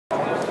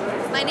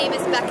My name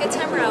is Becca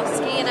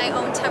Temrowski, and I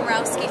own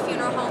Temrowski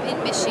Funeral Home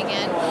in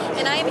Michigan.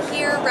 And I am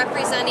here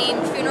representing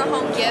Funeral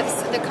Home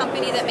Gifts, the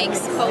company that makes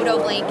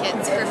photo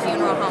blankets for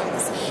funeral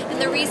homes.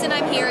 And the reason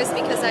I'm here is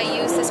because I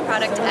use this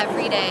product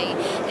every day,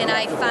 and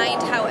I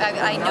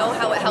know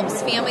how it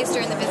helps families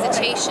during the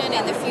visitation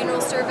and the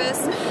funeral service,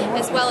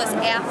 as well as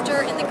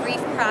after in the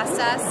grief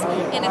process.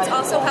 And it's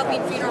also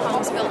helping funeral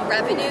homes build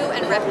revenue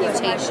and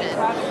reputation.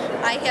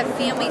 I have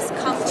families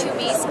come to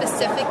me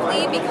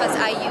specifically because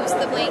I use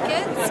the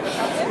blankets,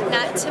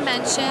 not to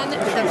mention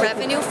the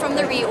revenue from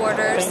the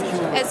reorders.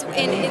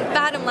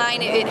 Bottom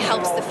line, it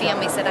helps the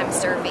families that I'm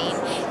serving.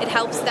 It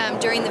helps them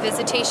during the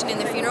visitation and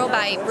the funeral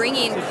by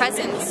bringing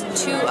presents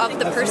of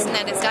the person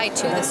that has died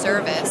to the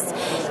service,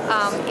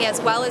 as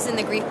well as in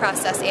the grief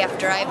process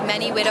after. I have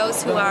many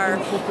widows who are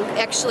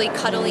actually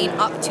cuddling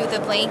up to the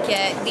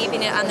blanket,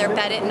 leaving it on their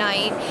bed at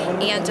night,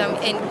 and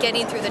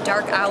getting through the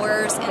dark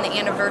hours and the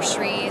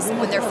anniversaries.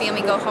 When their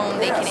family go home,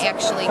 they can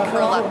actually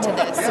curl up to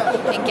this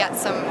and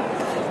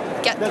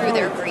get through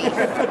their grief.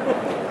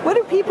 What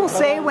do people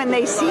say when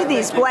they see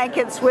these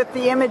blankets with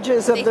the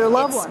images of their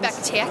loved ones? It's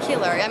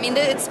spectacular. I mean,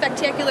 it's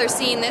spectacular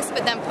seeing this,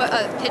 but then put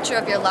a picture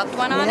of your loved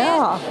one on it,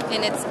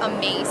 and it's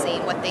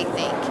amazing what they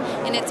think.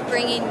 And it's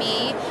bringing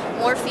me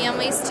more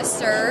families to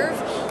serve,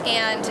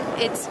 and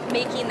it's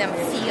making them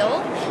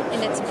feel,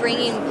 and it's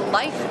bringing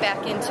life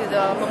back into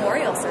the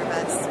memorial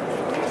service.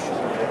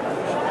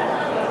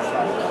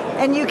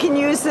 And you can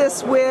use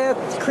this with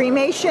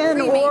cremation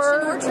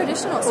or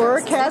traditional services. Or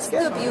a casket?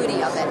 That's the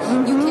beauty of it.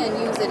 Mm-hmm. You can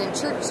use it in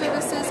church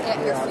services, at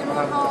your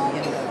funeral home.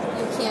 You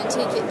can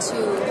take it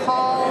to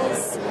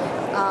halls,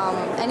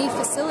 any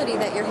facility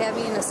that you're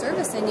having a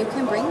service in, you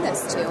can bring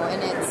this to,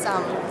 and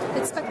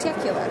it's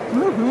spectacular.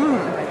 Mm-hmm.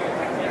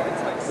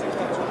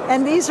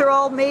 And these are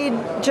all made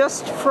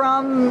just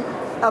from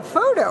a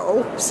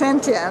photo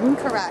sent in.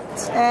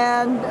 Correct.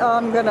 And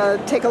I'm going to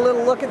take a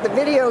little look at the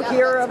video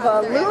here of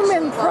a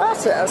lumen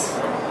process.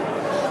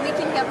 We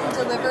can have them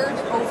delivered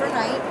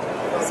overnight.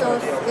 So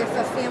if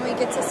a family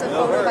gets us a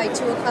photo by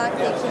 2 o'clock,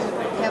 they can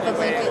have a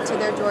blanket to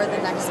their door the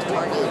next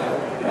morning.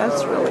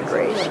 That's really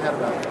great.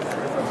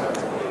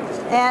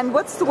 And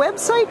what's the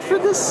website for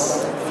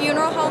this?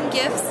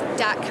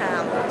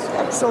 Funeralhomegifts.com.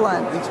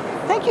 Excellent.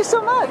 Thank you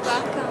so much.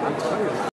 You're welcome.